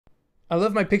I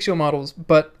love my Pixio models,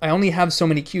 but I only have so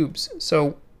many cubes,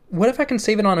 so what if I can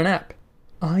save it on an app?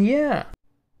 Yeah.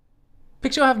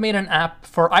 Pixio have made an app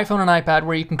for iPhone and iPad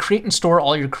where you can create and store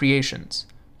all your creations.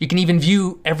 You can even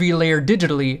view every layer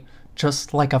digitally,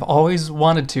 just like I've always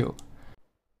wanted to.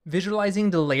 Visualizing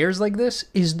the layers like this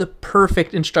is the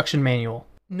perfect instruction manual.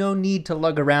 No need to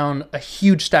lug around a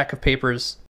huge stack of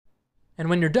papers. And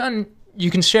when you're done,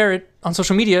 you can share it on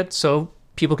social media so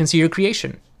people can see your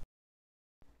creation.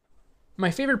 My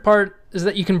favorite part is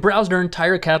that you can browse their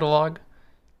entire catalog,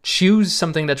 choose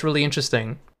something that's really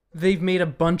interesting. They've made a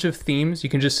bunch of themes. You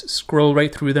can just scroll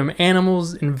right through them,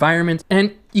 animals, environments,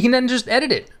 and you can then just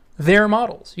edit it. Their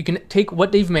models. You can take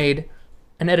what they've made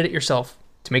and edit it yourself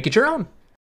to make it your own.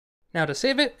 Now to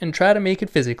save it and try to make it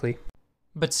physically.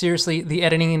 But seriously, the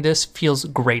editing in this feels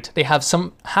great. They have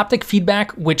some haptic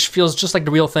feedback, which feels just like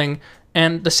the real thing,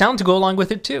 and the sound to go along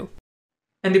with it too.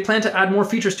 And they plan to add more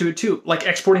features to it too, like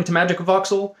exporting to Magic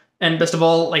Voxel, and best of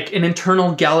all, like an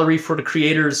internal gallery for the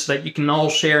creators so that you can all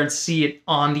share and see it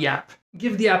on the app.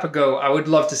 Give the app a go. I would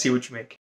love to see what you make.